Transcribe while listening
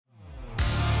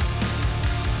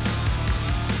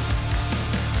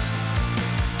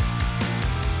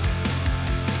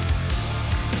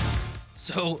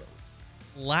So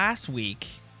last week,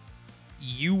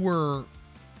 you were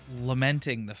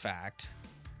lamenting the fact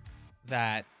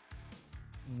that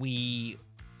we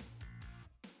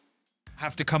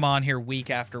have to come on here week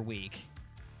after week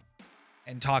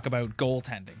and talk about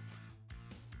goaltending.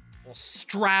 Well,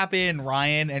 strap in,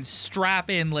 Ryan, and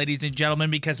strap in, ladies and gentlemen,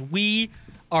 because we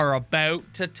are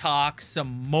about to talk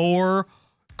some more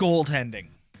goaltending.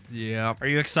 Yeah. Are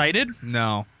you excited?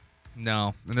 No.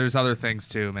 And there's other things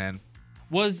too, man.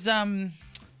 I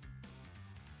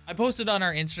posted on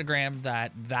our Instagram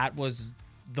that was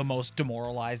the most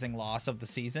demoralizing loss of the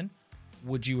season.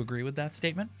 Would you agree with that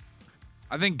statement?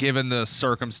 I think given the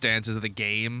circumstances of the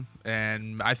game,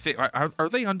 and I think are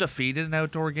they undefeated in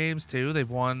outdoor games too? They've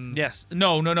won. Yes.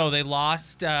 No. They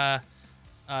lost to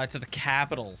the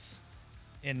Capitals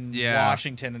in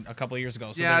Washington a couple of years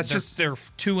ago. So yeah, they're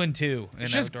 2-2.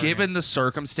 It's just given the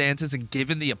circumstances and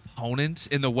given the opponent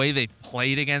and the way they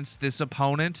played against this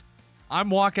opponent,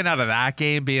 I'm walking out of that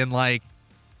game being like,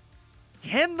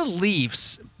 can the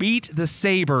Leafs beat the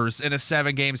Sabres in a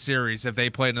 7-game series if they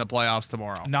played in the playoffs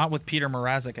tomorrow? Not with Peter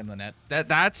Mrazek in the net.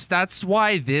 That's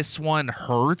why this one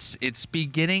hurts. It's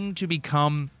beginning to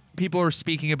become, people are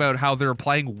speaking about how they're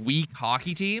playing weak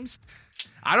hockey teams.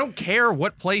 I don't care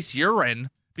what place you're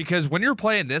in, because when you're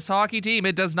playing this hockey team,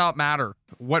 it does not matter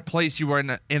what place you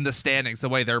are in the standings the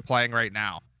way they're playing right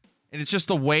now. And it's just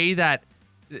the way that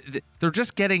they're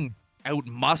just getting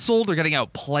out-muscled. They're getting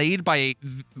outplayed by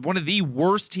one of the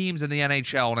worst teams in the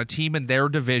NHL and a team in their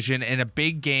division in a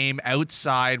big game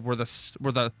outside where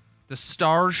the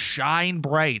stars shine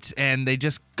bright, and they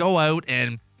just go out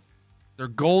and their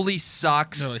goalie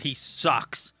sucks. No, he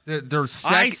sucks.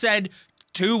 I said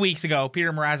 2 weeks ago,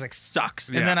 Peter Mrazek sucks.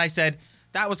 And then I said,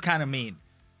 that was kind of mean.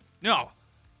 No.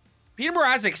 Peter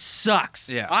Mrazek sucks.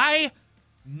 Yeah. I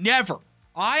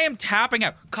am tapping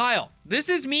out. Kyle, this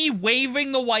is me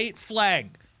waving the white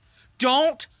flag.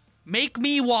 Don't make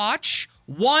me watch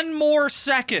one more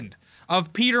second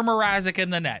of Peter Mrazek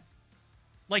in the net.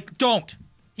 Like, don't.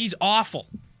 He's awful.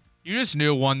 You just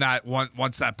knew once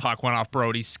that puck went off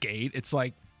Brody's skate, it's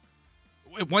like,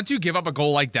 once you give up a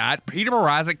goal like that, Peter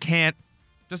Mrazek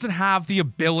doesn't have the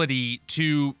ability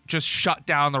to just shut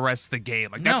down the rest of the game.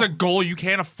 Like, that's a goal you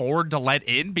can't afford to let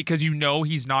in because you know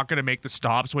he's not going to make the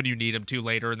stops when you need him to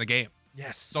later in the game.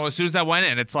 Yes. So as soon as that went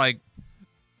in, it's like,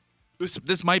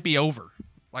 this might be over.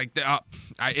 Like,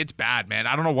 it's bad, man.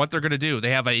 I don't know what they're going to do.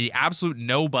 They have a absolute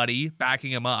nobody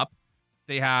backing him up.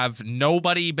 They have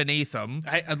nobody beneath them.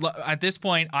 At this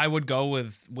point, I would go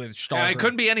with Stahlgren. Yeah, it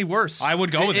couldn't be any worse. I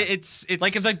would go with it. It's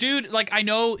like, the dude, like, I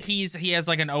know he has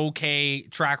like an okay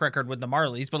track record with the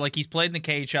Marlies, but like, he's played in the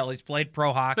KHL, he's played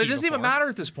pro hockey. But it doesn't even matter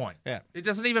at this point. Yeah, it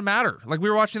doesn't even matter. Like, we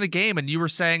were watching the game, and you were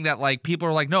saying that like people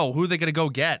are like, no, who are they going to go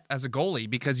get as a goalie?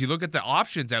 Because you look at the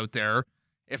options out there.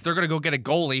 If they're going to go get a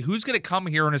goalie, who's going to come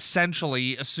here and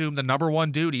essentially assume the number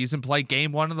one duties and play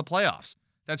game one in the playoffs?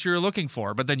 That's who you're looking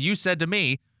for. But then you said to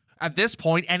me, at this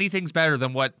point, anything's better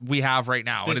than what we have right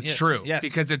now, and it's true. Yes,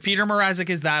 because it's Peter Mrazek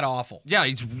is that awful. Yeah,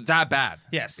 he's that bad.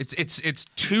 Yes, it's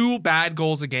 2 bad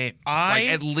goals a game,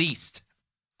 at least.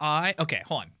 Okay,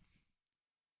 hold on.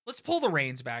 Let's pull the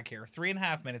reins back here.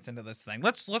 3.5 minutes into this thing.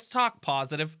 Let's talk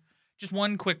positive. Just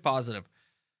one quick positive.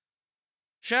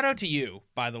 Shout out to you,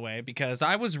 by the way, because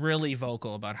I was really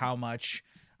vocal about how much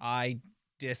I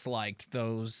disliked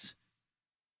those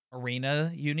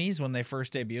arena unis when they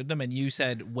first debuted them, and you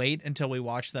said wait until we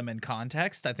watch them in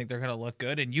context. I think they're going to look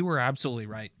good, and you were absolutely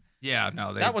right. Yeah,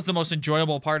 no, that was the most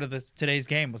enjoyable part of today's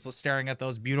game, was staring at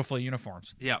those beautiful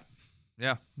uniforms. Yeah,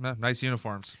 nice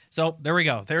uniforms. So there we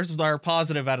go. There's our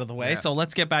positive out of the way. Yeah. So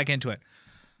let's get back into it.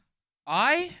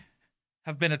 I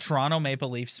have been a Toronto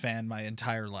Maple Leafs fan my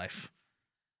entire life.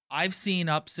 I've seen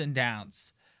ups and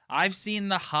downs. I've seen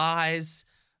the highs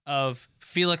of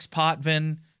Felix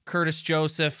Potvin, Curtis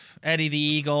Joseph, Eddie the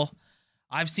Eagle.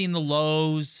 I've seen the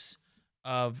lows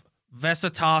of Vesa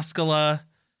Toskala,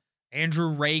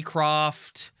 Andrew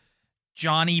Raycroft,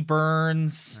 Johnny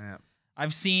Burns. Yeah.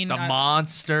 I've seen the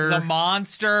monster.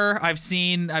 I've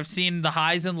seen the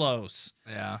highs and lows.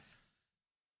 Yeah.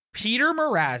 Peter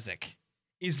Mrazek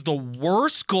is the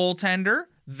worst goaltender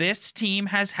this team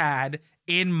has had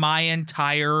in my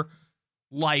entire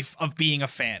life of being a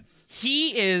fan.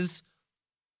 He is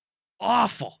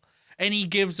awful. And he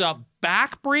gives up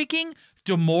back-breaking,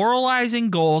 demoralizing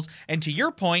goals. And to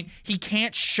your point, he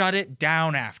can't shut it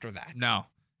down after that. No.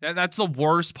 That's the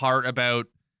worst part about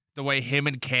the way him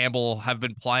and Campbell have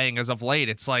been playing as of late.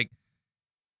 It's like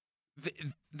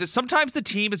sometimes the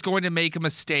team is going to make a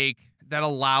mistake that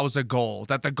allows a goal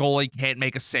that the goalie can't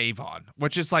make a save on,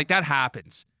 which is like, that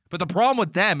happens. But the problem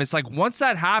with them is like once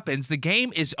that happens, the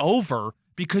game is over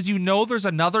because there's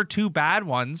another 2 bad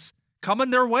ones coming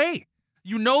their way.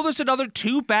 There's another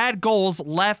 2 bad goals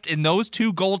left in those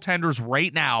 2 goaltenders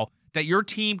right now that your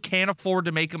team can't afford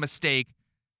to make a mistake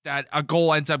that a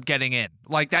goal ends up getting in.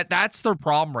 Like that's their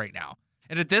problem right now.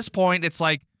 And at this point, it's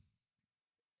like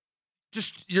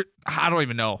I don't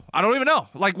even know.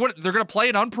 Like what they're going to play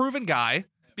an unproven guy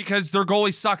because their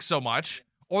goalie sucks so much,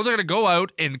 or they're going to go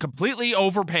out and completely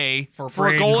overpay for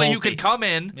a goalie who could come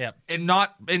in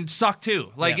and suck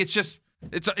too. Like it's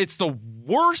the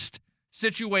worst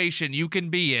situation you can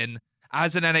be in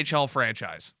as an NHL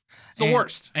franchise. It's the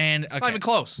worst. And it's not even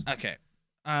close. Okay.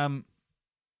 I'm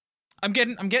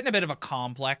getting a bit of a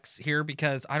complex here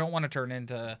because I don't want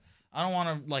to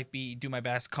do my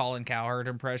best Colin Cowherd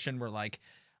impression where like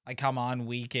I come on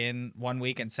one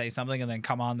week and say something and then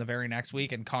come on the very next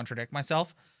week and contradict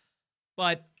myself.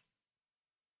 But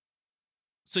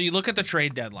so you look at the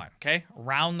trade deadline, okay?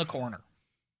 Around the corner.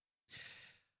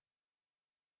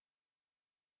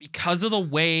 Because of the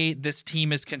way this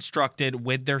team is constructed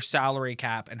with their salary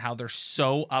cap and how they're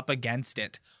so up against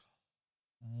it,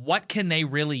 what can they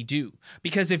really do?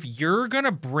 Because if you're going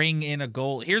to bring in a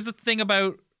goal, here's the thing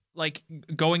about like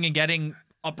going and getting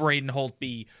a Braden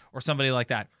Holtby or somebody like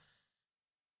that.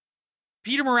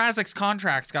 Peter Mrazek's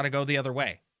contract's got to go the other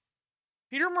way.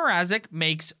 Peter Mrazek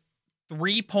makes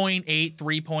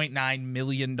 $3.9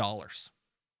 million.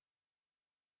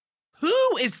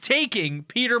 Who is taking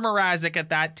Peter Mrazek at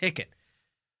that ticket?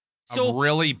 So a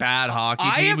really bad hockey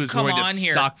team who's going to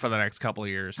suck for the next couple of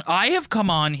years. I have come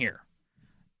on here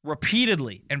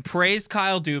repeatedly and praised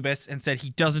Kyle Dubas and said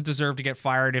he doesn't deserve to get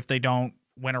fired if they don't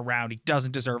win a round. He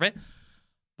doesn't deserve it.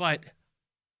 But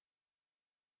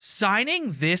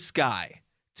signing this guy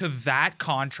to that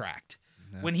contract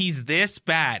when he's this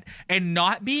bad and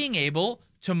not being able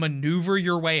to maneuver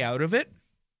your way out of it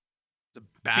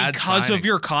because of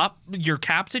your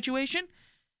cap situation,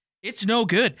 it's no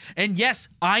good. And yes,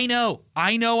 I know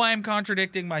I'm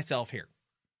contradicting myself here.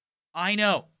 I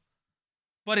know.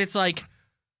 But it's like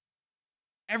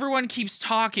everyone keeps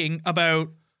talking about,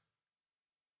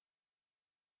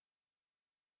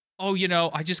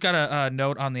 I just got a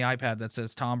note on the iPad that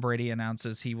says Tom Brady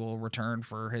announces he will return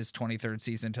for his 23rd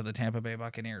season to the Tampa Bay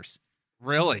Buccaneers.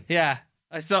 Really? Yeah.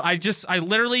 So I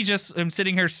literally just am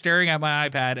sitting here staring at my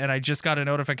iPad and I just got a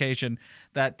notification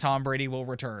that Tom Brady will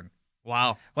return.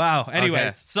 Wow.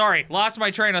 Anyways, Sorry, lost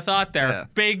my train of thought there.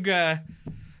 Yeah.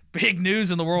 Big news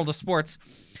in the world of sports.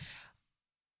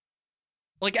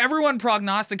 Like everyone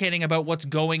prognosticating about what's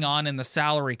going on in the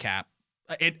salary cap,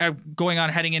 going on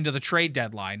heading into the trade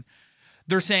deadline,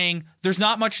 they're saying there's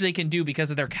not much they can do because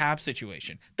of their cap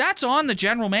situation. That's on the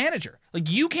general manager. Like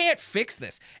you can't fix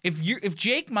this. If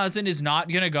Jake Muzzin is not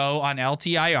going to go on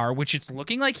LTIR, which it's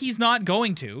looking like he's not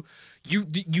going to,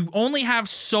 you only have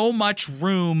so much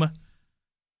room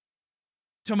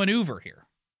to maneuver here.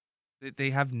 They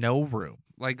have no room.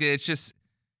 Like it's just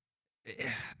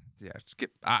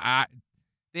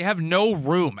they have no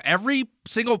room. Every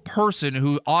single person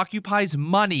who occupies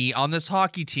money on this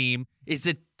hockey team is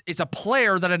a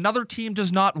player that another team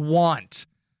does not want.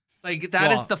 Like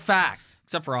that is the fact.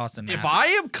 Except for Austin Matthews. If I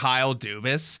am Kyle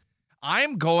Dubas,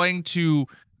 I'm going to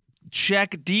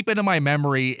check deep into my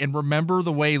memory and remember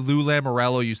the way Lou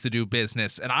Lamoriello used to do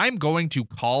business, and I'm going to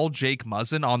call Jake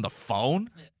Muzzin on the phone.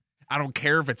 I don't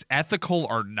care if it's ethical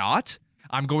or not.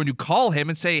 I'm going to call him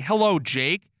and say, "Hello,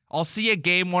 Jake. I'll see you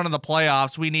game 1 of the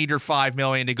playoffs. We need your $5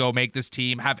 million to go make this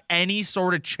team have any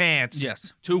sort of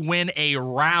chance to win a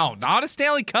round. Not a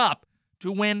Stanley Cup,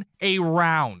 to win a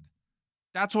round."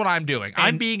 That's what I'm doing.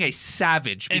 I'm being a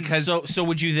savage because so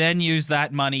would you then use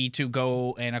that money to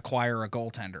go and acquire a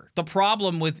goaltender? The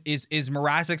problem with is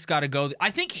Mrazek's got to go. I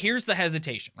think here's the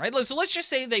hesitation, right? So let's just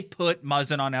say they put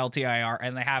Muzzin on LTIR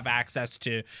and they have access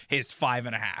to his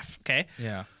 5.5. Okay.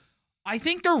 Yeah. I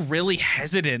think they're really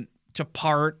hesitant to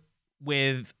part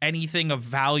with anything of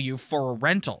value for a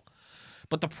rental.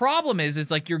 But the problem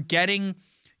is like you're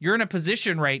in a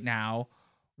position right now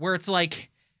where it's like,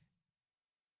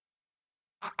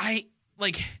 I'm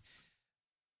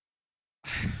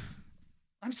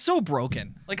so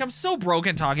broken. Like, I'm so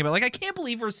broken talking about, like, I can't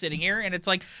believe we're sitting here and it's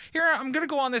like, here, I'm going to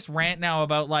go on this rant now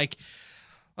about like,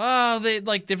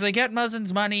 if they get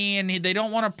Muzzin's money and they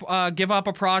don't want to give up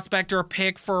a prospect or a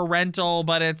pick for a rental,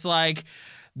 but it's like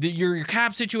your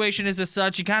cap situation is as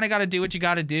such, you kind of got to do what you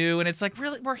got to do. And it's like,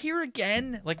 really, we're here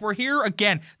again. Like, we're here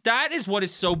again. That is what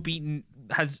is so beaten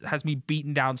has me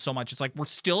beaten down so much. It's like we're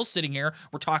still sitting here.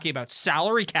 We're talking about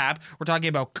salary cap. We're talking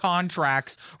about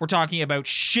contracts. We're talking about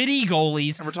shitty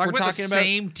goalies. And we're talking about the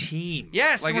same team.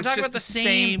 Yes, like we're it's talking just about the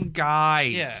same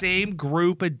guys, Yeah. same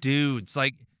group of dudes.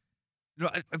 Like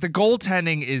the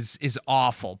goaltending is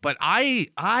awful, but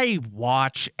I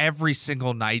watch every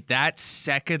single night that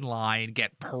second line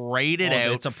get paraded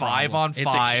out. It's a 5-on-5.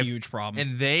 It's a huge problem.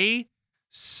 And they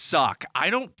suck. I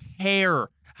don't care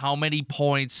how many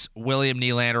points William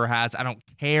Nylander has. I don't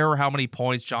care how many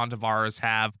points John Tavares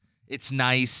have. It's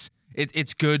nice.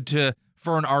 It's good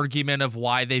for an argument of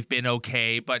why they've been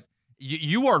okay, but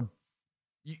you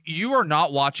are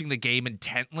not watching the game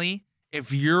intently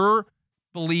if you're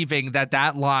believing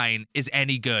that line is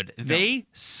any good. No. They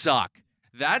suck.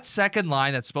 That second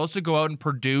line that's supposed to go out and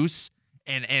produce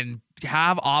and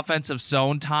have offensive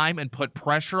zone time and put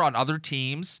pressure on other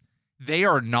teams, they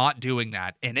are not doing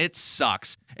that, and it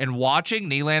sucks. And watching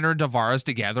Nylander and Tavares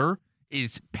together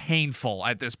is painful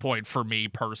at this point for me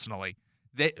personally.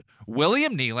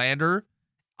 William Nylander,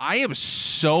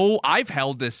 I've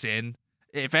held this in.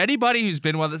 If anybody who's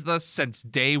been with us since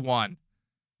day one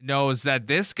knows that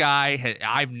this guy,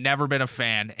 I've never been a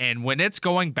fan. And when it's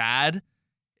going bad,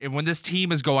 and when this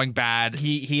team is going bad,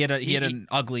 he had an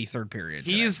ugly third period.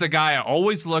 He is the guy I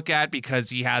always look at because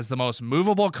he has the most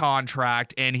movable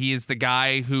contract, and he is the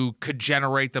guy who could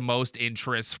generate the most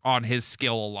interest on his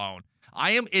skill alone.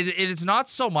 It is not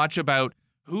so much about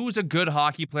who's a good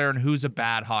hockey player and who's a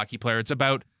bad hockey player. It's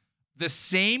about the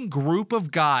same group of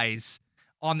guys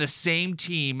on the same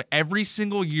team every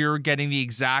single year getting the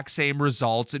exact same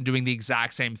results and doing the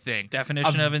exact same thing.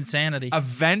 Definition of insanity.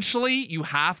 Eventually, you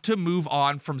have to move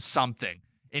on from something.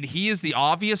 And he is the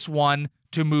obvious one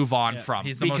to move on from.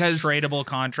 He's the most tradable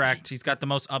contract. He's got the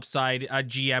most upside. A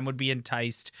GM would be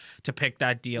enticed to pick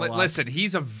that deal up. Listen,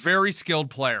 he's a very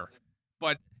skilled player.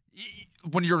 But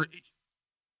when you're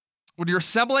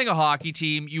assembling a hockey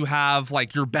team, you have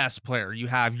like your best player. You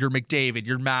have your McDavid,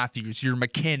 your Matthews, your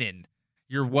McKinnon,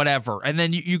 your whatever. And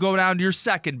then you go down to your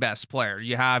second best player.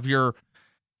 You have your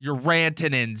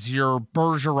Rantanens, your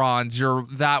Bergerons, your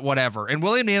that whatever. And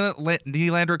William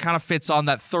Nylander kind of fits on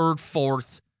that third,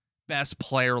 fourth best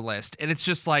player list. And it's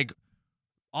just like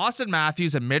Austin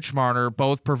Matthews and Mitch Marner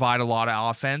both provide a lot of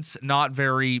offense, not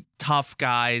very tough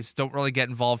guys, don't really get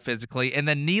involved physically. And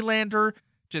then Nylander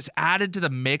just added to the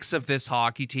mix of this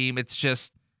hockey team. It's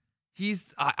just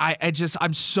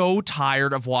I'm so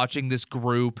tired of watching this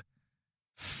group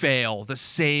fail the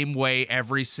same way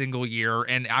every single year,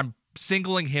 and I'm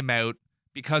singling him out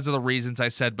because of the reasons I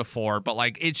said before, but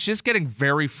like it's just getting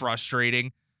very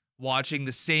frustrating watching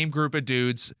the same group of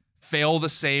dudes fail the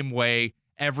same way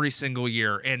every single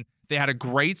year. And they had a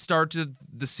great start to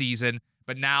the season,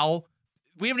 but now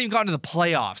we haven't even gotten to the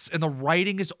playoffs and the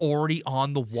writing is already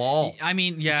on the wall. I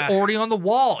mean, yeah, it's already on the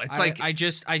wall. It's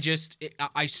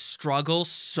I struggle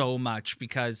so much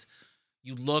because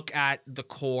you look at the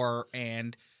core,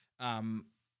 and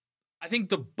I think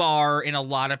the bar in a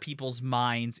lot of people's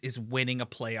minds is winning a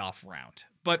playoff round.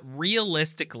 But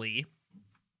realistically,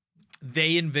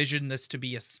 they envision this to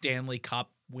be a Stanley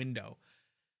Cup window.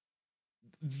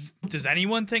 Does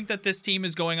anyone think that this team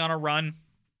is going on a run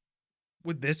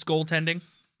with this goaltending?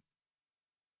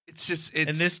 It's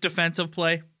in this defensive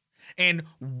play and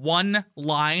one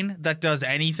line that does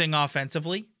anything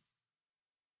offensively.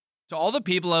 To all the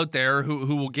people out there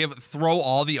who will throw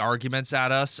all the arguments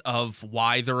at us of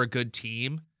why they're a good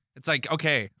team, it's like,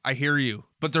 okay, I hear you,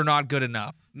 but they're not good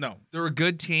enough. No. They're a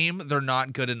good team, they're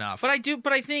not good enough. But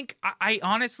I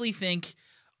honestly think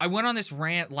I went on this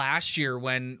rant last year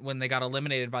when they got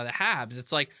eliminated by the Habs.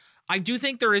 It's like, I do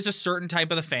think there is a certain type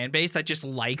of the fan base that just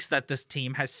likes that this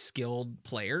team has skilled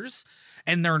players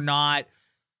and they're not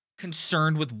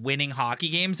concerned with winning hockey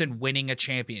games and winning a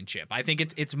championship. I think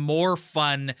it's more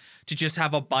fun to just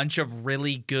have a bunch of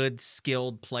really good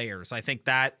skilled players. I think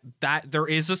that there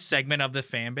is a segment of the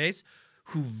fan base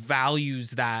who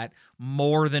values that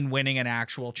more than winning an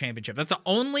actual championship. That's the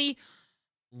only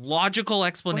logical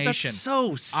explanation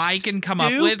I can come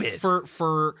up with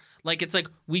for like, it's like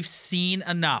we've seen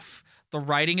enough. The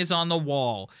writing is on the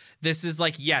wall. This is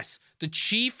like, yes, the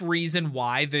chief reason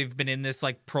why they've been in this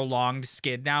like prolonged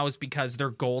skid now is because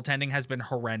their goaltending has been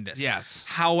horrendous. Yes.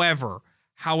 However,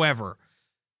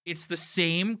 it's the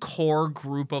same core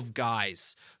group of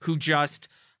guys who just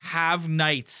have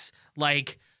nights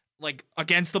like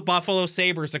against the Buffalo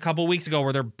Sabres a couple weeks ago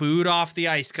where they're booed off the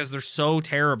ice because they're so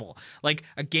terrible. Like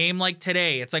a game like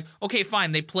today, it's like, okay,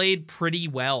 fine, they played pretty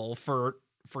well for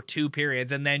 2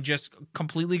 periods and then just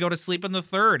completely go to sleep in the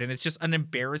third, and it's just an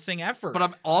embarrassing effort. But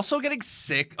I'm also getting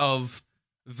sick of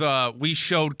we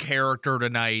showed character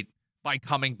tonight by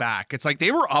coming back. It's like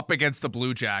they were up against the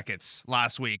Blue Jackets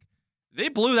last week. They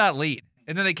blew that lead,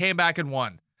 and then they came back and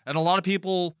won. And a lot of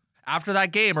people after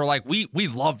that game are like, we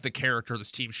love the character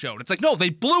this team showed. It's like, no, they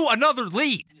blew another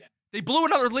lead. They blew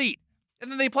another lead.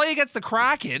 And then they play against the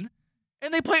Kraken,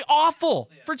 and they play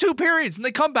awful for 2 periods, and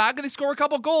they come back and they score a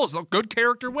couple goals. A good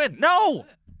character win. No!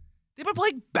 They've been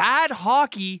playing bad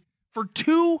hockey for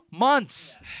 2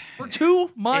 months. For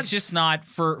 2 months. It's just not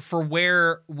for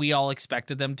where we all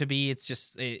expected them to be. It's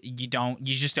just you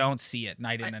just don't see it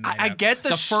night in and night out. I get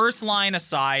the first line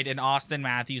aside and Austin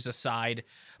Matthews aside,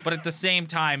 but at the same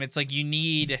time, it's like you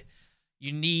need.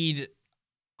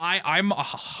 I'm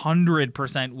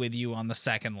 100% with you on the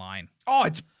second line. Oh,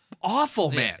 it's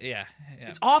awful, man. Yeah.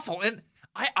 It's awful, and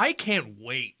I can't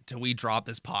wait till we drop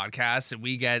this podcast and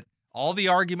we get all the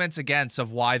arguments against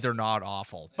of why they're not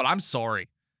awful. But I'm sorry.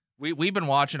 We've been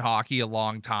watching hockey a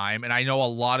long time, and I know a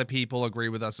lot of people agree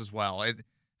with us as well.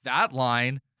 That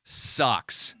line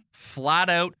sucks. Flat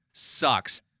out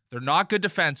sucks. They're not good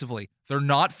defensively. They're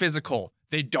not physical.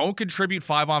 They don't contribute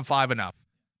 5-on-5 enough.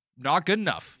 Not good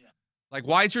enough. Like,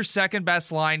 why is your second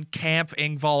best line Kampf,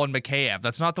 Engvall, and Mikheyev?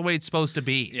 That's not the way it's supposed to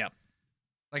be. Yeah.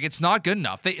 Like, it's not good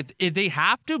enough. They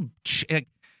have to.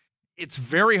 It's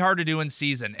very hard to do in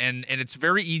season, and it's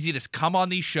very easy to come on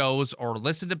these shows or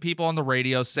listen to people on the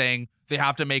radio saying they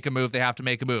have to make a move. They have to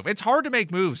make a move. It's hard to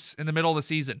make moves in the middle of the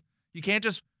season. You can't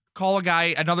just call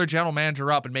another general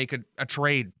manager up and make a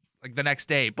trade like the next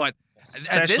day. But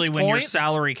especially when your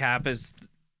salary cap is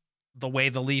the way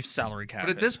the Leafs salary cap.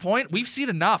 But at this point, we've seen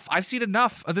enough. I've seen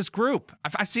enough of this group.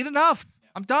 I've seen enough.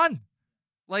 I'm done.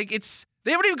 Like,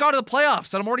 they haven't even gone to the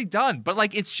playoffs, and I'm already done. But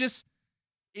like, it's just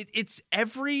it's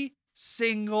every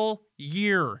single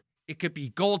year. It could be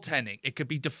goaltending. It could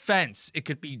be defense. It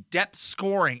could be depth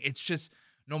scoring. It's just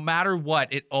no matter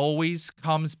what, it always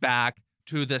comes back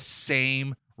to the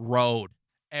same road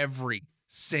every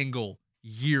single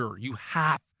year.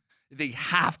 They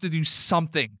have to do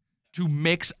something to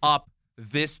mix up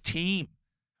this team,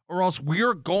 or else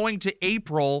we're going to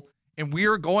April and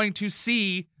we're going to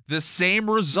see the same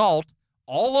result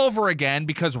all over again,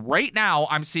 because right now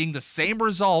I'm seeing the same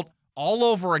result all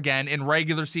over again in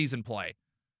regular season play.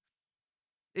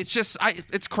 It's just,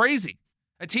 it's crazy.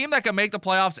 A team that can make the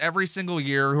playoffs every single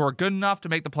year, who are good enough to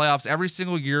make the playoffs every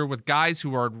single year with guys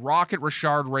who are Rocket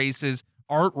Richard races,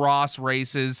 Art Ross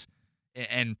races,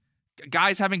 and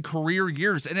guys having career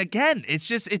years. And again, it's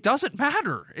just, it doesn't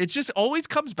matter. It just always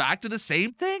comes back to the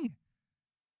same thing.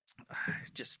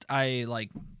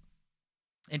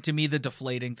 And to me, the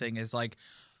deflating thing is like,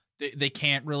 they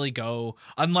can't really go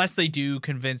unless they do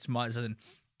convince Muzzin,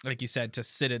 like you said, to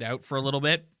sit it out for a little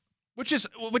bit. Which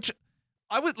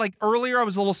I would like earlier, I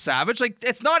was a little savage. Like,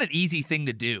 it's not an easy thing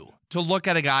to do, to look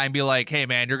at a guy and be like, hey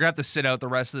man, you're gonna have to sit out the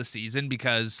rest of the season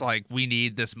because like we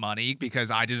need this money because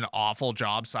I did an awful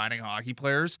job signing hockey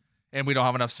players and we don't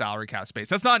have enough salary cap space.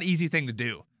 That's not an easy thing to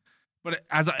do. But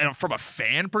from a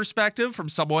fan perspective, from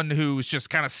someone who's just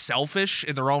kind of selfish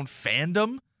in their own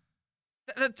fandom,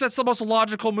 that's the most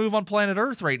logical move on planet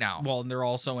Earth right now. Well, and they're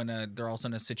also in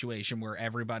a situation where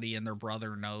everybody and their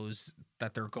brother knows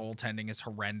that their goaltending is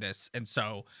horrendous, and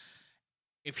so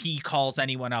if he calls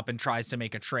anyone up and tries to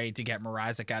make a trade to get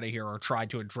Mrazek out of here or try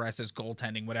to address his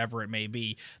goaltending, whatever it may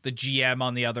be, the GM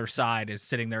on the other side is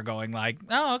sitting there going like,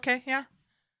 "Oh, okay, yeah.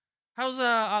 How's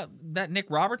that Nick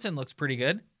Robertson looks pretty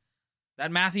good.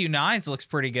 That Matthew Nyes looks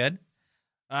pretty good.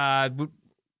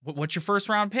 What's your first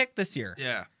round pick this year?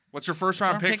 Yeah. What's your first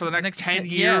round pick for the next 10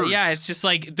 years? Yeah, it's just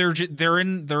like they're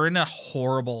in a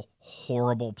horrible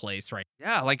place right now.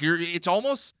 Yeah, like it's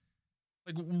almost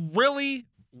like, really,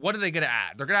 what are they going to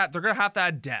add? They're going to have to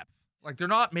add depth. Like, they're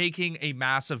not making a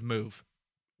massive move,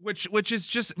 which is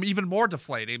just even more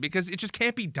deflating because it just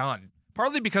can't be done.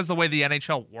 Partly because the way the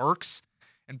NHL works,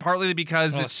 and partly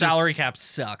because the salary cap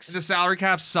sucks. The salary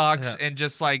cap sucks, and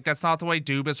just like that's not the way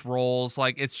Dubas rolls.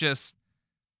 Like, it's just,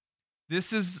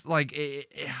 this is like,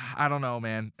 I don't know,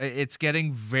 man. It's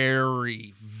getting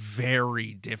very,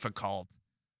 very difficult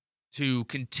to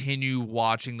continue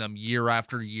watching them year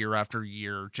after year after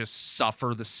year just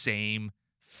suffer the same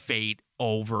fate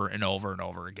over and over and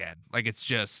over again. Like, it's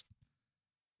just,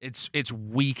 it's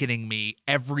weakening me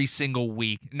every single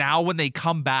week. Now when they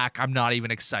come back, I'm not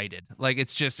even excited. Like,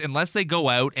 it's just, unless they go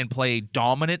out and play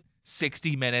dominant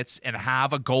 60 minutes and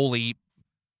have a goalie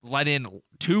let in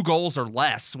 2 goals or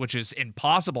less, which is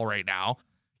impossible right now,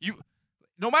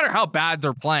 no matter how bad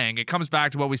they're playing, it comes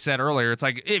back to what we said earlier. It's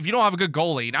like, if you don't have a good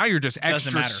goalie, now you're just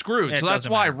extra screwed. So that's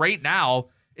why right now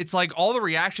it's like all the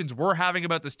reactions we're having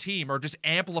about this team are just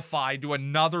amplified to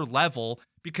another level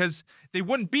because they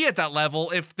wouldn't be at that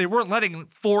level if they weren't letting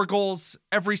 4 goals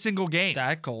every single game.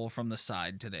 That goal from the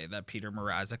side today that Peter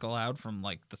Mrazek allowed from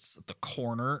like the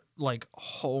corner, like,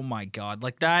 oh my God,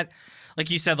 like that,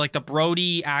 like you said, like the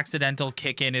Brody accidental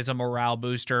kick in is a morale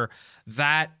booster.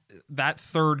 That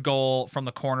third goal from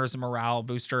the corner is a morale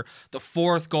booster. The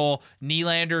fourth goal,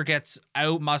 Nylander gets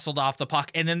out muscled off the puck,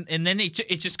 and then it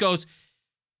just goes.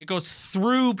 It goes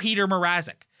through Peter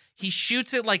Mrazek. He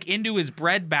shoots it like into his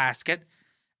breadbasket,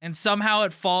 and somehow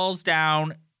it falls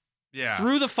down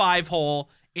through the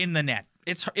 5-hole in the net.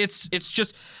 It's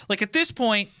just like at this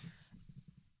point,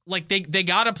 like they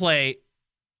gotta play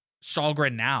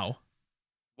Shalgren now.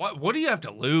 What do you have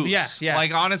to lose? Yeah.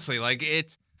 Like honestly, like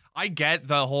I get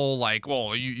the whole like,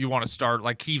 well, you want to start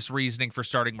like Keefe's reasoning for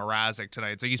starting Mrazek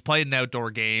tonight. So he's played an outdoor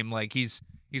game, like he's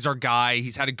our guy.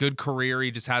 He's had a good career. He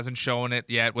just hasn't shown it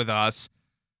yet with us.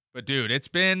 But dude, he's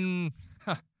been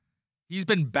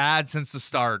bad since the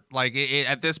start. Like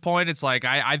at this point, it's like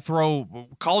I'd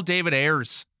call David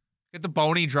Ayers, get the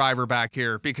Boney driver back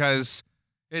here because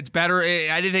it's better.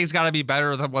 I think it's got to be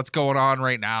better than what's going on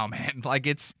right now, man. Like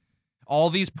it's all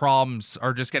these problems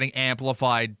are just getting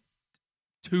amplified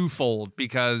twofold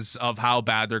because of how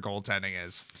bad their goaltending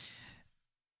is.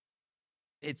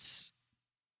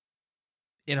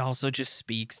 It also just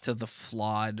speaks to the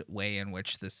flawed way in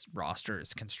which this roster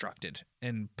is constructed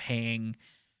and paying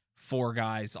 4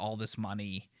 guys all this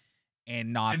money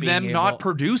and not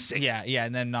producing. Yeah,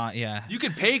 and then not. You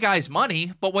can pay guys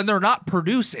money, but when they're not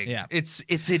producing, it's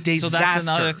a disaster. So that's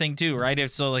another thing too, right?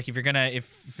 If you're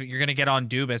gonna get on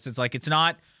Dubas, it's like it's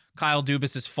not Kyle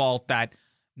Dubas's fault that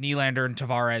Nylander and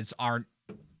Tavares aren't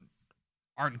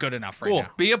good enough right now.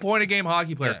 Be a point of game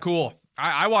hockey player. Yeah. Cool.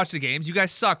 I watch the games. You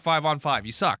guys suck 5-on-5.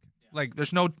 You suck. Yeah. Like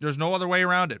there's no other way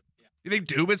around it. Yeah. You think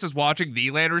Dubas is watching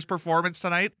Nylander's performance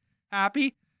tonight?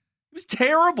 Happy? He was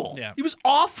terrible. Yeah. He was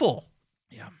awful.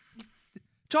 Yeah.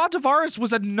 John Tavares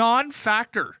was a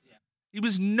non-factor. Yeah. He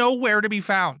was nowhere to be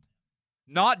found.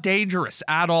 Not dangerous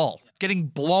at all. Getting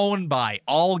blown by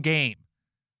all game.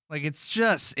 Like it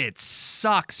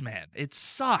sucks, man. It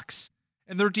sucks.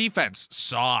 And their defense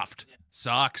sucks.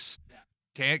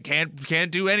 Can't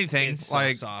do anything. It's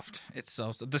like so soft. It's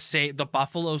so the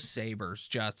Buffalo Sabres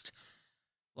just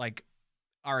like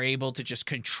are able to just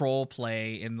control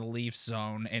play in the Leafs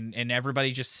zone and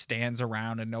everybody just stands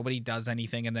around and nobody does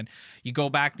anything. And then you go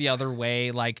back the other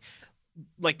way, like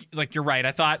you're right.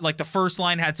 I thought like the first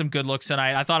line had some good looks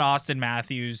tonight. I thought Austin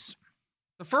Matthews.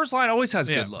 The first line always has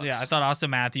good looks. Yeah, I thought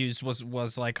Austin Matthews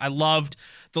was like, I loved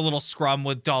the little scrum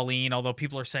with Dahlin, although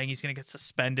people are saying he's going to get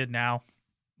suspended now.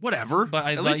 Whatever. But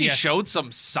at least he showed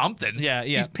something. Yeah.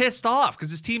 He's pissed off because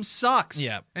his team sucks.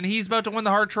 Yeah. And he's about to win the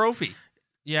Hart Trophy.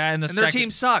 Yeah, and their team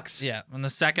sucks. Yeah, and the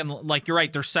second, like you're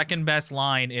right, their second best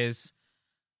line is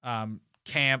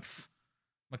Kampf,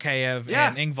 Mikheyev,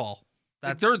 and Engvall.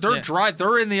 They're dry.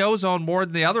 They're in the ozone more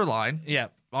than the other line. Yeah.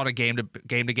 On a game to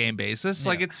game basis.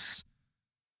 Like it's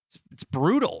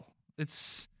brutal.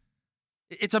 It's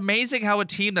amazing how a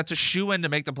team that's a shoe-in to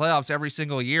make the playoffs every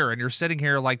single year, and you're sitting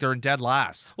here like they're in dead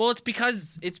last. Well, it's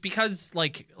because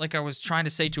like I was trying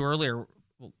to say to you earlier,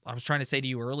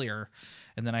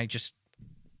 and then I just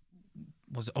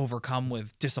was overcome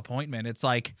with disappointment. It's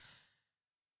like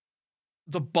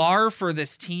the bar for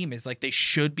this team is like they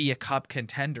should be a cup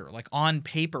contender. Like on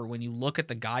paper, when you look at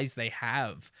the guys they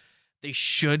have, they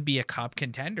should be a cup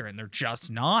contender, and they're just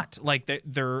not. Like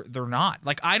they're not.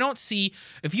 Like I don't see,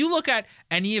 if you look at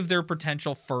any of their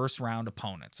potential first round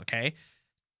opponents, okay,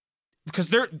 because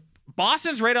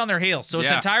Boston's right on their heels, so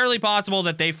it's entirely possible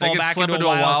that they fall back into a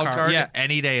wild card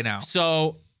any day now.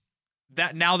 So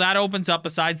that opens up,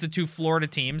 besides the 2 Florida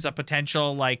teams, a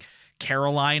potential like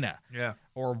Carolina,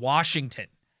 or Washington,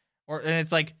 and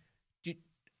it's like,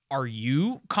 are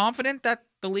you confident that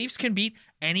the Leafs can beat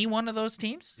any one of those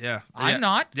teams? Yeah. I'm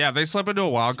not. Yeah, they slip into a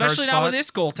wild card especially spot. not with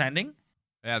this goaltending.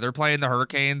 Yeah, they're playing the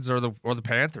Hurricanes or the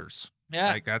Panthers.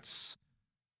 Yeah. Like it's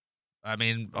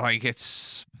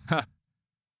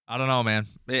I don't know, man.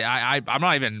 I'm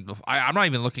not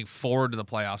even looking forward to the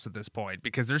playoffs at this point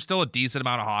because there's still a decent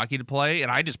amount of hockey to play,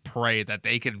 and I just pray that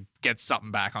they can get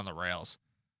something back on the rails.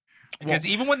 Because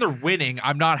even when they're winning,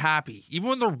 I'm not happy. Even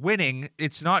when they're winning,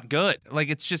 it's not good. Like,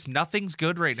 it's just nothing's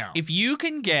good right now. If you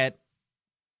can get...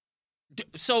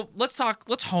 So let's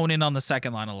hone in on the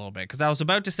second line a little bit, because I was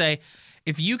about to say,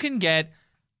 if you can get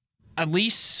at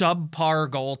least subpar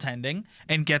goaltending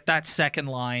and get that second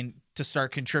line to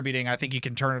start contributing, I think you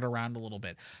can turn it around a little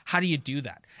bit. How do you do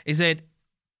that? Is it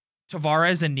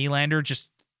Tavares and Nylander just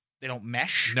They don't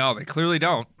mesh. No, they clearly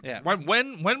don't. Yeah.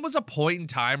 When was a point in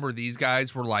time where these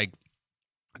guys were like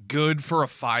good for a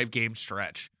 5-game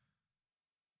stretch?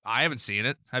 I haven't seen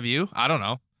it. Have you? I don't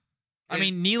know. I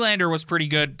mean, Nylander was pretty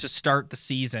good to start the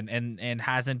season and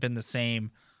hasn't been the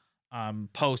same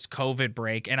post-COVID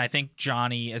break. And I think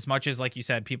Johnny, as much as, like you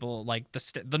said, people like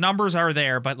the numbers are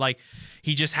there, but like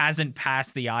he just hasn't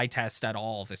passed the eye test at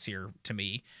all this year to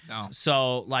me. No.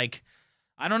 So like,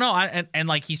 I don't know. And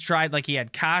like he's tried, like he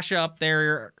had Kasha up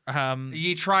there.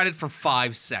 He tried it for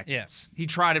 5 seconds. Yes. He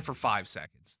tried it for 5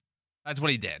 seconds. That's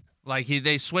what he did. Like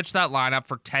they switched that lineup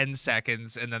for 10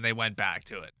 seconds and then they went back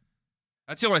to it.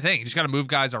 That's the only thing. You just got to move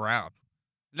guys around.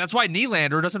 And that's why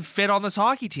Nylander doesn't fit on this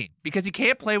hockey team, because he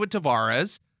can't play with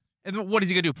Tavares. And what is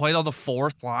he going to do? Play on the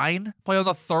 4th line? Play on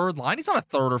the 3rd line? He's not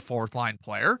a 3rd or 4th line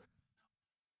player.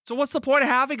 So what's the point of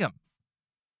having him?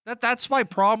 That's my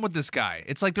problem with this guy.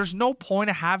 It's like there's no point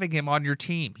of having him on your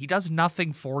team. He does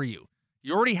nothing for you.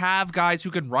 You already have guys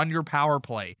who can run your power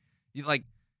play.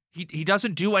 He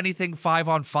doesn't do anything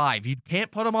 5-on-5. You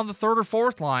can't put him on the 3rd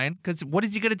or 4th line, because what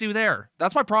is he going to do there?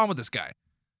 That's my problem with this guy.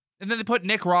 And then they put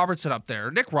Nick Robertson up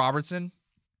there. Nick Robertson,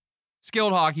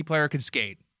 skilled hockey player, can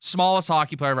skate. Smallest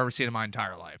hockey player I've ever seen in my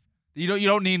entire life. You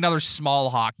don't need another small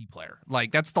hockey player.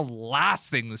 Like, that's the last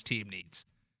thing this team needs.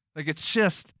 Like, it's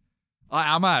just,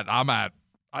 I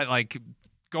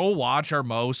go watch our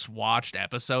most watched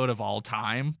episode of all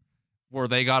time, where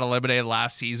they got eliminated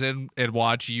last season, and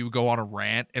watch you go on a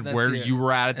rant and where you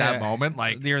were at that moment.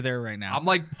 Like, you're there right now. I'm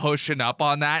like pushing up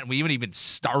on that, and we haven't even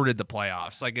started the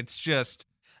playoffs. Like, it's just.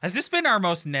 Has this been our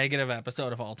most negative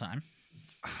episode of all time?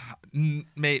 No,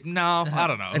 I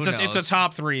don't know. It's a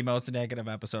top 3 most negative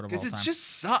episode of all time. Because it's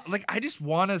just like, I just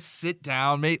want to sit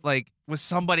down, mate, like with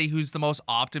somebody who's the most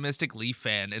optimistic Leaf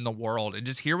fan in the world, and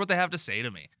just hear what they have to say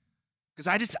to me. Because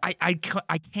I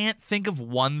can't think of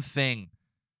one thing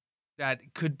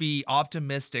that could be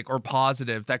optimistic or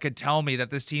positive that could tell me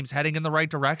that this team's heading in the right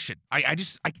direction. I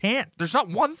can't. There's not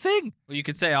one thing. Well, you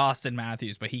could say Austin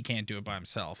Matthews, but he can't do it by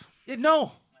himself. Yeah,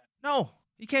 no,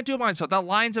 he can't do it by himself. That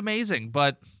line's amazing,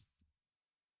 but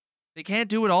they can't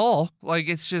do it all. Like,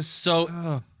 it's just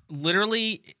so.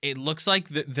 Literally, it looks like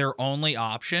their only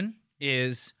option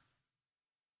is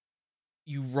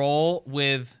you roll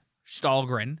with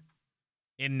Stahlgren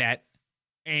in net,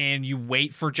 and you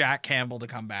wait for Jack Campbell to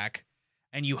come back,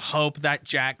 and you hope that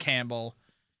Jack Campbell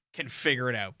can figure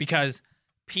it out, because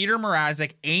Peter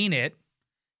Mrazek ain't it.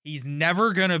 He's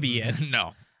never gonna be it.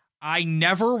 No. I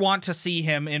never want to see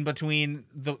him in between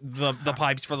the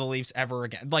pipes for the Leafs ever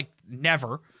again. Like,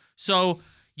 never. So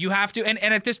you have to, and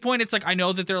at this point, it's like, I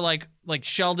know that they're like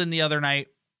Sheldon the other night,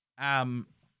 after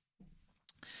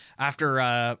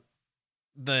the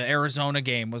Arizona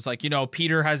game, was like,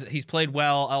 Peter he's played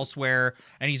well elsewhere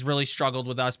and he's really struggled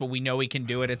with us, but we know he can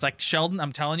do it. It's like, Sheldon,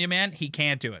 I'm telling you, man, he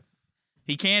can't do it.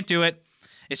 He can't do it.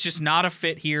 It's just not a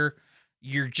fit here.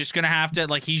 You're just going to have to,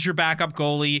 like, he's your backup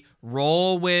goalie.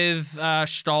 Roll with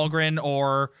Stahlgren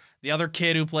or the other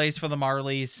kid who plays for the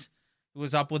Marlies, who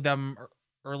was up with them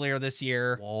earlier this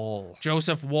year. Woll.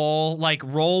 Joseph Woll. Like,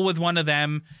 roll with one of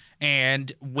them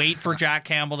and wait for Jack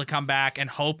Campbell to come back and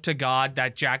hope to God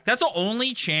that that's the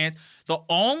only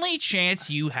chance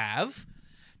you have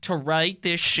to right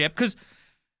this ship. Because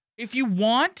if you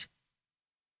want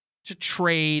to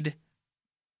trade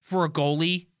for a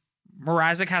goalie,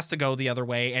 Mrazek has to go the other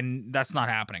way, and that's not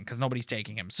happening because nobody's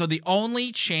taking him. So the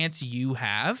only chance you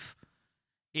have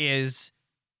is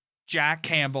Jack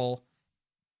Campbell,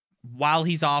 while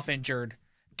he's off injured,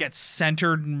 gets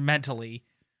centered mentally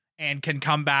and can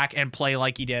come back and play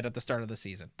like he did at the start of the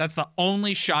season. That's the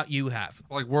only shot you have.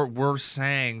 Like, we're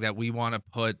saying that we want to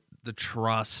put the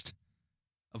trust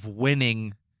of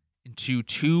winning into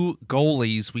 2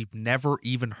 goalies we've never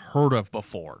even heard of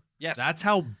before. Yes. That's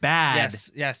how bad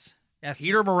Yes.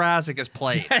 Peter Mrazek has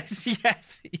played.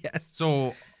 Yes.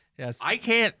 So yes. I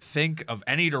can't think of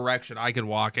any direction I could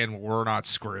walk in where we're not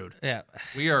screwed. Yeah.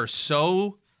 We are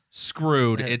so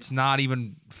screwed, it's not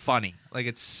even funny. Like,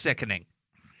 it's sickening.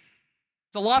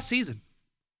 It's a lost season.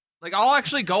 Like, I'll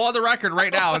actually go on the record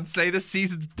right now and say this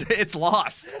season's it's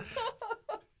lost.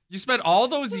 You spent all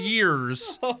those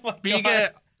years being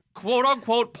a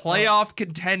quote-unquote playoff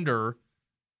contender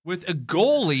with a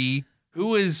goalie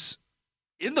who is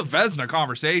in the Vezina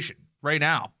conversation right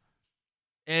now.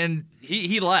 And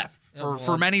he left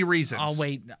for many reasons. I'll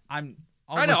wait. I know.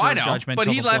 Judgment but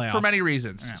till he the left playoffs. for many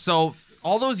reasons. Yeah. So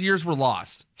all those years were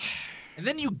lost. And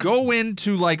then you go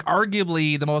into, like,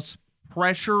 arguably the most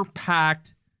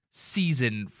pressure-packed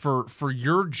season for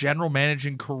your general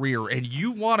managing career, and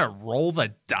you want to roll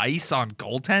the dice on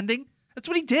goaltending? That's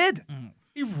what he did.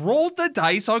 He rolled the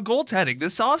dice on goaltending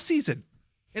this offseason,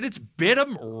 and it's bit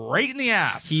him right in the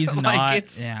ass. He's Like, not.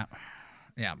 It's,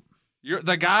 Yeah. You're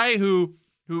the guy who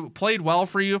played well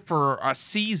for you for a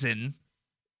season,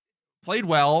 played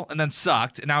well, and then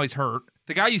sucked, and now he's hurt.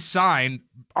 The guy you signed,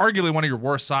 arguably one of your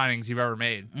worst signings you've ever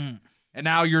made. And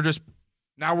now you're just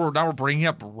now we're bringing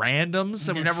up randoms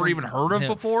that we've never even heard of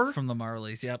before from the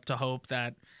Marlies. Yep, to hope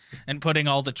that and putting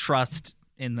all the trust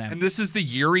in them. And this is the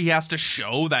year he has to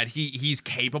show that he's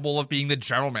capable of being the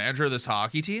general manager of this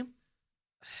hockey team.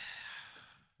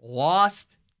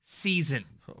 Lost season.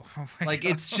 Oh like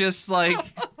God. It's just like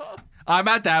I'm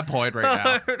at that point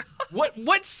right now.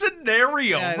 What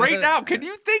scenario right now can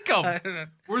you think of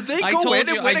where they go in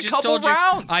and win a couple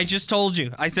rounds? I just told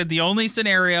you. I said the only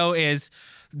scenario is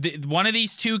one of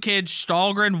these two kids,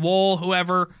 Stahlgren, Wohl,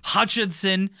 whoever,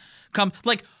 Hutchinson, come.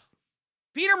 Like,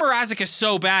 Peter Mrazek is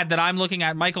so bad that I'm looking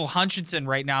at Michael Hutchinson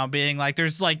right now and being like,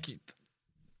 there's like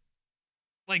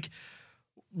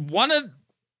one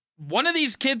of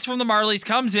these kids from the Marlies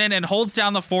comes in and holds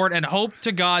down the fort and hope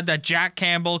to God that Jack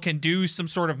Campbell can do some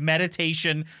sort of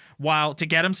meditation to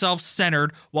get himself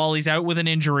centered while he's out with an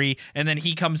injury, and then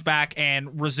he comes back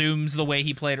and resumes the way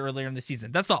he played earlier in the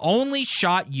season. That's the only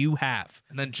shot you have.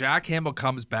 And then Jack Campbell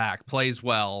comes back, plays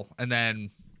well, and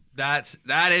then that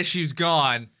issue's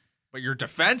gone, but your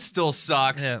defense still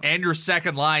sucks, and your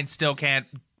second line still can't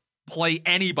play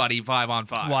anybody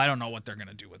 5-on-5. Well, I don't know what they're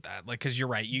gonna do with that. Like, because you're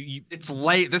right. It's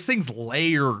this thing's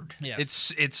layered.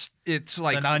 Yes. It's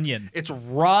like an onion. It's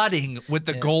rotting with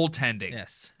the goaltending.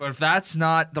 Yes. But if that's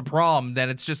not the problem, then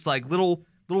it's just like little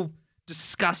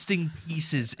disgusting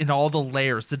pieces in all the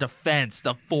layers, the defense,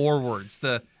 the forwards,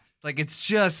 it's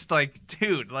just like,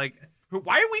 dude, like,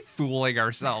 why are we fooling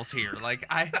ourselves here? Like,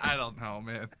 I don't know,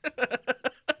 man.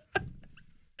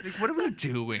 Like, what are we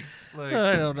doing? Like,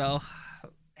 I don't know.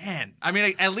 Man, I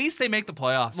mean, at least they make the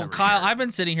playoffs. Well, Kyle, I've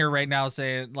been sitting here right now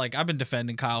saying, like, I've been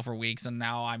defending Kyle for weeks, and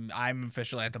now I'm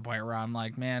officially at the point where I'm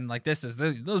like, man, like, this is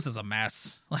a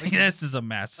mess. Like, this is a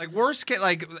mess. Like, worst case,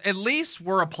 like, at least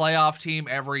we're a playoff team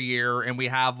every year, and we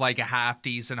have like a half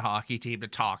decent hockey team to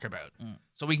talk about,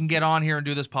 so we can get on here and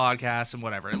do this podcast and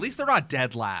whatever. At least they're not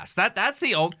dead last.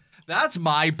 That's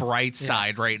my bright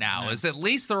side right now. Is at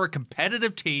least they're a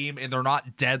competitive team and they're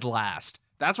not dead last.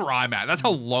 That's where I'm at. That's how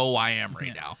low I am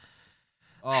right now.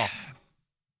 Oh.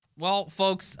 Well,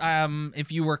 folks,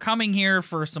 if you were coming here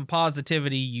for some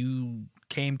positivity, you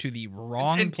came to the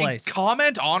wrong place. And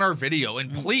comment on our video,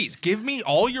 and please give me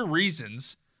all your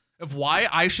reasons of why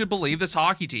I should believe this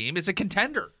hockey team is a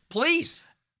contender. Please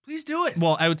do it.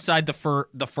 Well, outside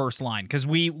the first line, because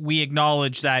we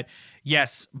acknowledge that,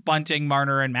 yes, Bunting,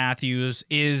 Marner, and Matthews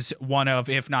is one of,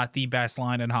 if not the best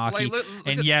line in hockey.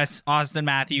 And yes, Austin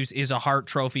Matthews is a Hart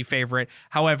Trophy favorite.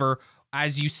 However,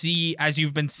 as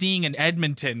you've been seeing in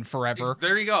Edmonton forever.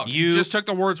 There you go. You just took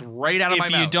the words right out of my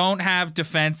mouth. If you don't have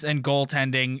defense and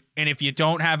goaltending, and if you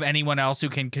don't have anyone else who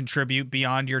can contribute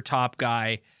beyond your top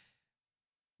guy,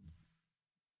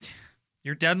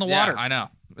 you're dead in the water. I know.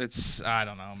 I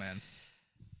don't know, man.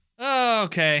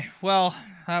 Okay. Well,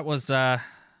 that was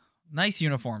nice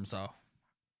uniforms, though.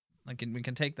 Like, we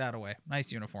can take that away.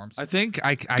 Nice uniforms. I think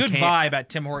I good vibe at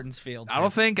Tim Hortons Field. I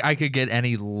don't think I could get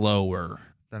any lower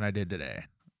than I did today.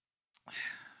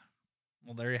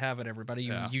 Well, there you have it, everybody.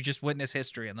 You just witnessed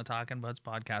history on the Talking Buds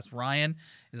podcast. Ryan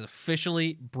is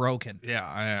officially broken. Yeah,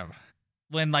 I am.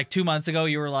 When, like, 2 months ago,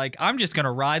 you were like, I'm just going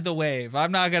to ride the wave.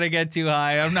 I'm not going to get too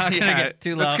high. I'm not going to get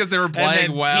too low. That's because they were playing and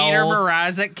then well. Peter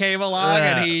Mrazek came along,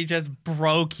 and he just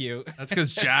broke you. That's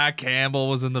because Jack Campbell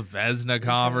was in the Vezina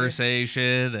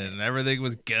conversation, and everything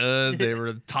was good. They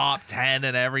were top 10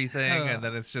 and everything, and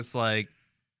then it's just like,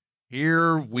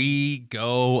 here we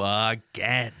go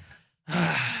again.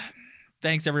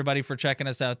 Thanks, everybody, for checking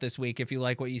us out this week. If you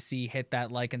like what you see, hit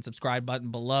that like and subscribe button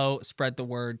below. Spread the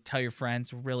word. Tell your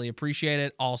friends. We really appreciate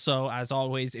it. Also, as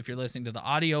always, if you're listening to the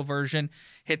audio version,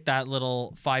 hit that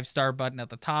little 5-star button at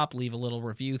the top. Leave a little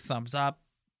review, thumbs up.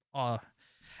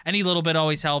 Any little bit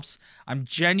always helps. I'm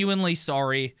genuinely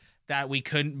sorry that we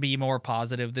couldn't be more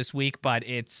positive this week, but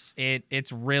it's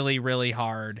really, really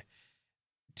hard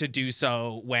to do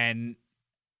so when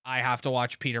I have to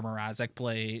watch Peter Mrazek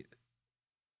play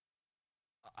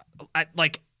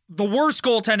like the worst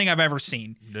goaltending I've ever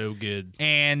seen. No good.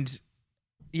 And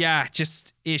yeah,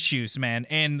 just issues, man.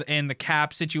 And the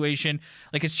cap situation,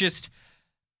 like, it's just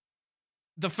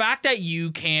the fact that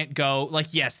you can't go, like,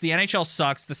 yes, the NHL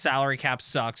sucks, the salary cap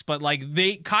sucks, but like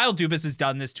Kyle Dubas has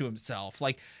done this to himself.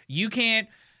 Like, the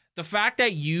fact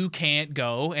that you can't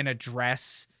go and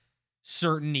address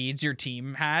certain needs your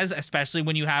team has, especially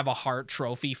when you have a Hart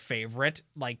Trophy favorite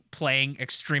like playing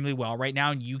extremely well right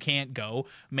now, and you can't go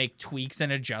make tweaks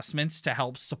and adjustments to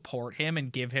help support him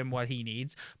and give him what he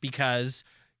needs because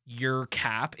your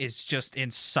cap is just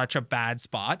in such a bad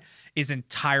spot, is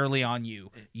entirely on you.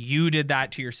 You did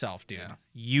that to yourself, dude. Yeah.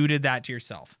 You did that to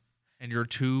yourself. And you're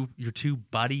too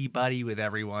buddy with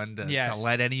everyone to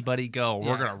let anybody go.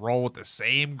 Yeah. We're gonna roll with the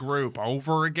same group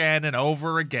over again and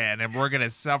over again, and we're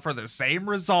gonna suffer the same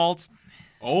results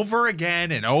over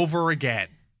again and over again.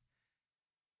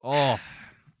 Oh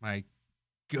my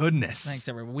goodness. Thanks,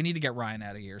 everybody. We need to get Ryan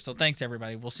out of here. So thanks,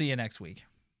 everybody. We'll see you next week.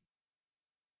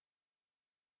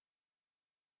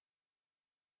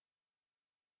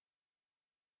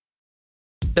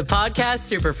 The Podcast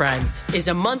Super Friends is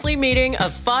a monthly meeting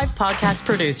of 5 podcast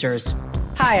producers.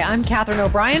 Hi, I'm Katherine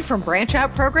O'Brien from Branch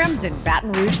Out Programs in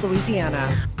Baton Rouge,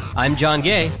 Louisiana. I'm John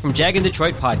Gay from Jag and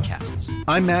Detroit Podcasts.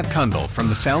 I'm Matt Kundle from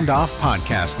the Sound Off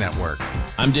Podcast Network.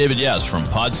 I'm David Yes from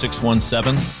Pod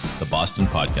 617, the Boston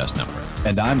Podcast Network.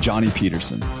 And I'm Johnny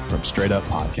Peterson from Straight Up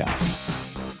Podcasts.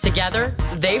 Together,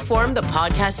 they form the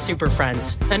Podcast Super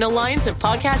Friends, an alliance of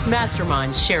podcast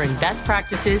masterminds sharing best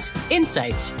practices,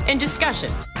 insights, and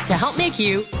discussions to help make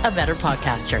you a better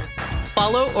podcaster.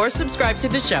 Follow or subscribe to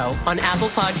the show on Apple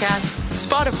Podcasts,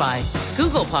 Spotify,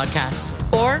 Google Podcasts,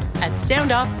 or at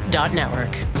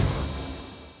soundoff.network.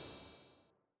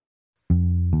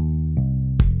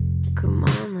 Come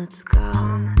on, let's go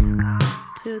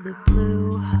to the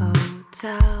Blue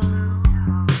Hotel.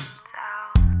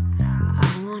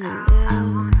 I wanna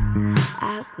live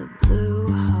at the Blue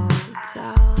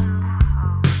Hotel.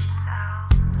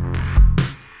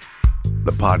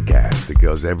 The podcast that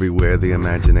goes everywhere the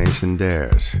imagination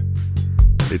dares.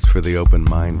 It's for the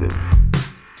open-minded,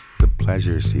 the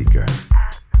pleasure seeker.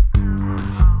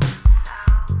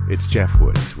 It's Jeff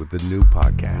Woods with the new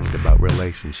podcast about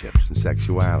relationships and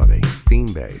sexuality,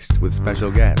 theme-based with special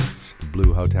guests, the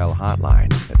Blue Hotel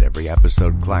Hotline, and every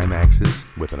episode climaxes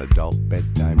with an adult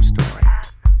bedtime story.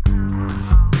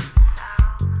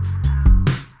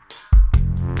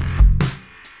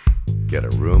 Get a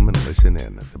room and listen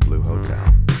in at the Blue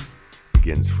Hotel.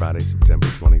 Begins Friday, September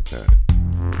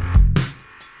 23rd.